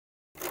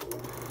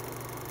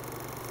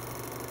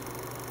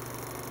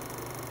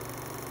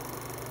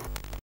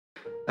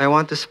I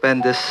want to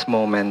spend this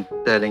moment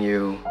telling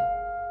you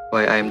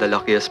why I'm the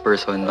luckiest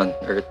person on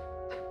earth.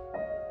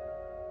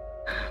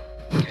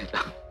 Wait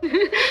lang.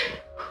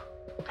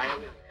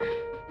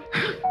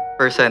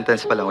 First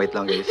sentence pa lang, wait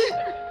lang guys.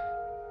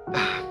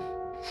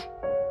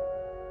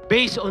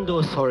 Based on the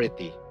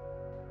authority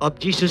of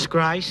Jesus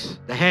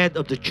Christ, the head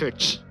of the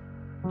church,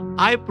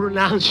 I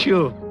pronounce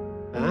you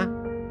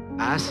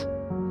as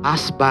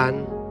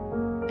husband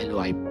and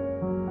wife.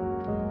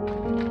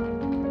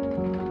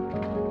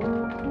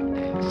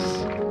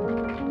 Yes.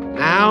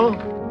 Now,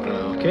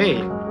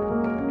 okay.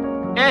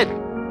 Ed,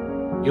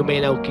 you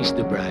may now kiss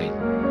the bride.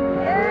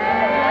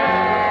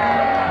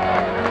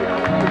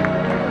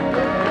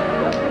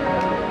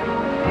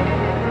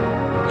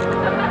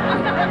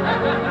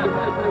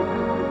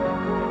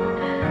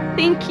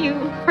 Thank you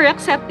for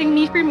accepting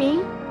me for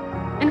me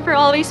and for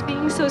always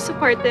being so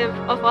supportive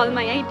of all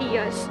my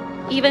ideas,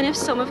 even if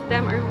some of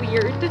them are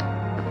weird.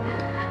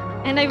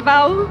 And I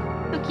vow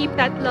to keep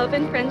that love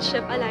and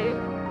friendship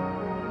alive,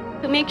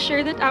 to make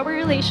sure that our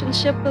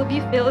relationship will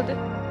be filled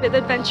with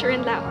adventure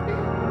and laughter.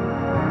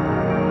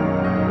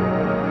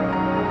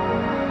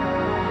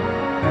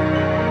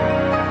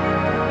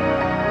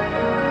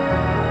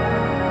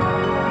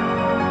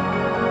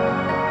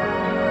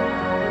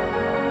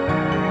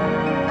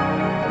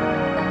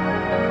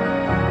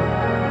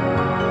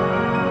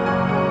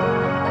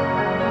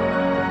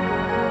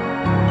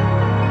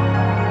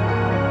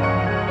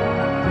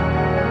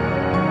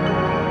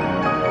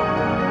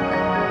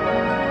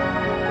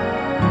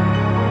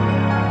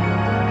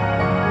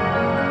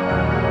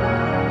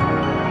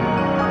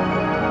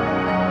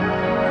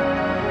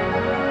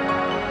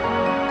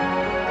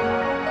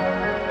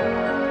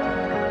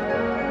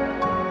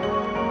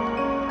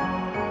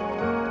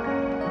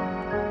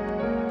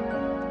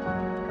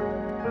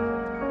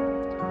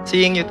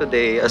 Seeing you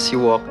today as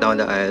you walk down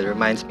the aisle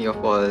reminds me of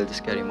all the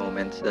scary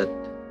moments that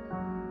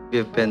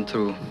we've been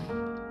through.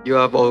 You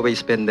have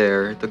always been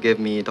there to give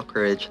me the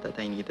courage that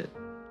I needed.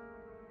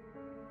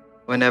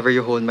 Whenever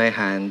you hold my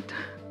hand,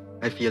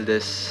 I feel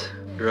this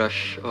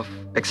rush of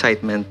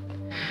excitement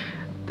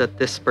that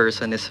this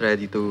person is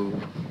ready to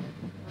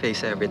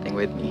face everything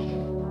with me.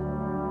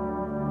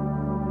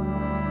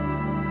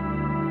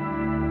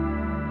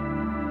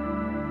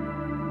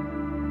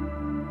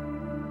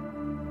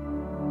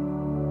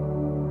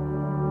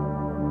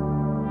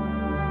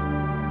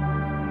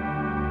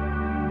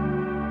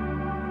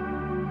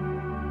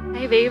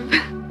 Hi, babe.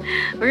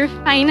 We're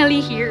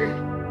finally here.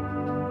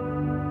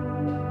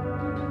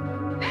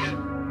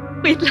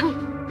 Wait lang.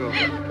 Go.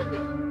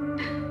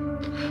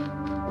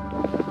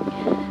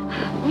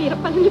 Ang hirap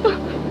pala nito.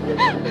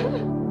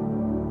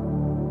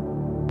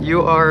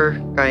 You are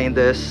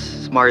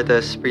kindest,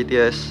 smartest,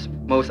 prettiest,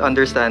 most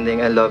understanding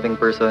and loving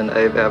person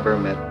I've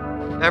ever met.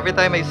 Every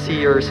time I see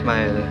your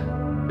smile,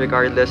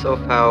 regardless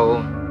of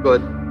how good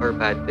or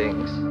bad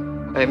things,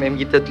 I'm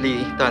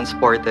immediately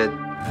transported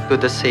to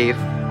the safe,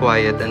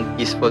 quiet, and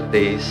peaceful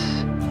place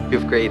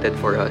you've created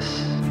for us.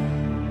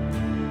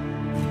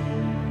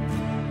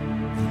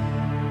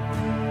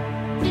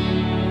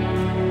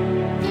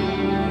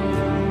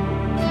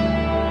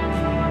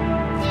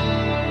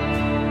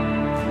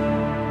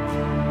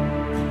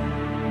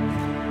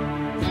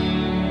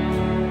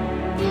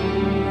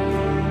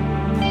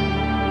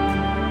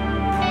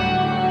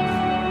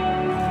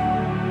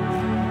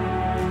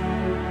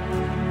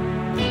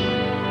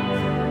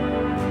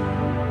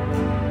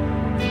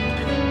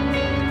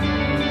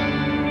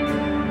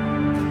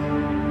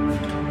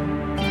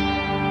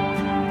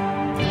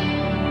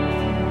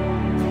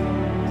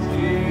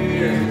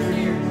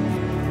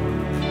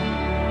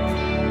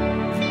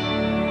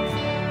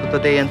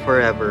 Today and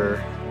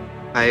forever,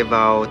 I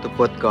vow to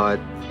put God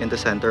in the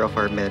center of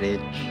our marriage.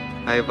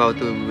 I vow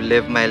to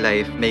live my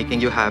life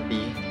making you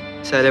happy,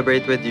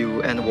 celebrate with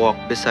you, and walk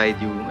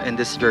beside you in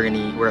this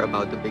journey we're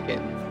about to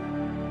begin.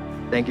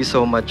 Thank you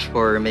so much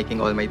for making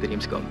all my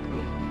dreams come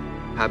true.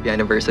 Happy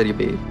anniversary,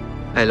 babe.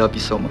 I love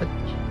you so much.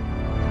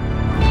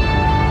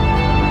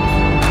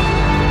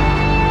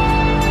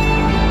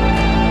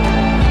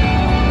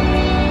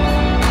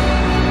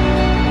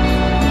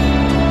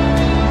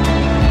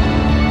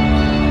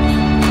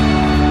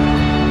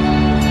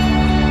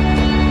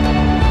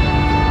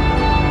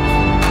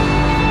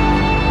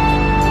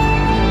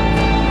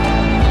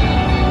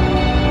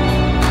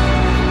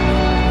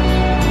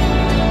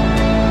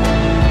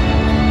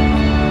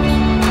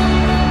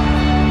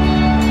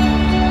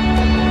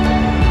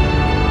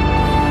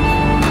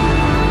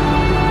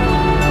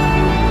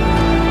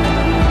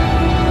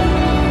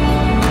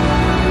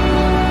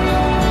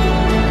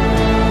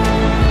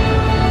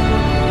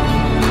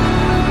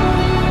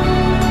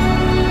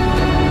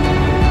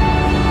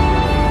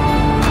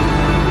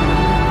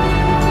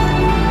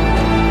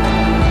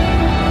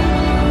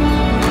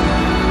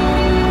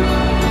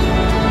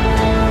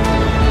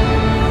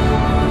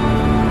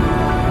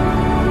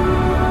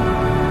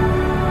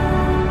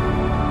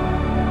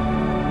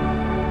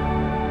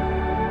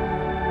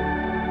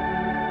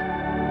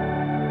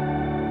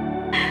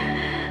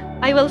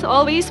 I will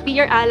always be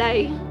your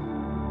ally,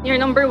 your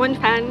number one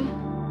fan,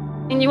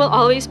 and you will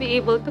always be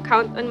able to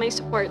count on my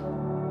support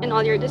in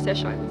all your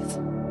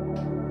decisions.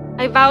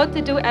 I vow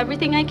to do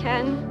everything I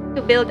can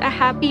to build a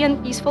happy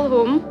and peaceful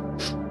home,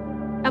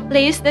 a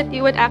place that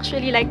you would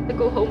actually like to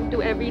go home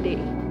to every day.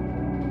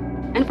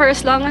 And for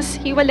as long as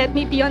He will let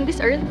me be on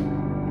this earth,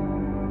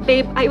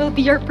 babe, I will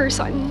be your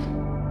person,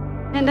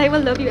 and I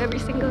will love you every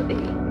single day.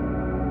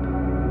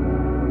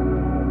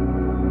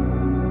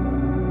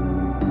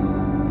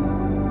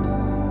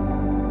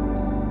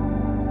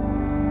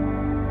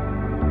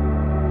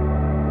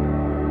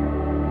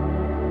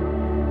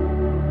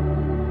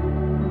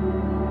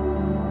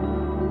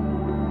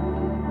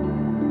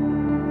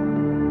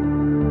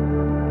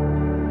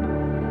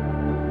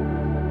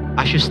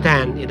 As you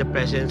stand in the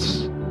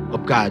presence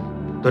of God,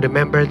 to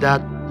remember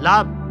that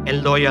love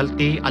and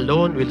loyalty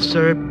alone will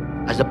serve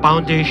as the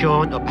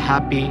foundation of a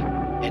happy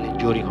and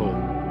enduring home.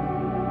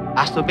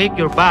 As to make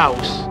your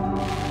vows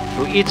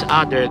to each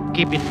other,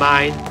 keep in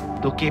mind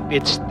to keep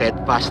it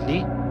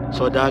steadfastly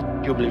so that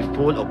you will be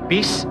full of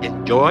peace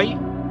and joy,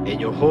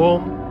 and your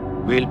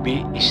home will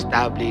be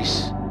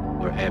established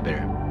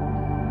forever.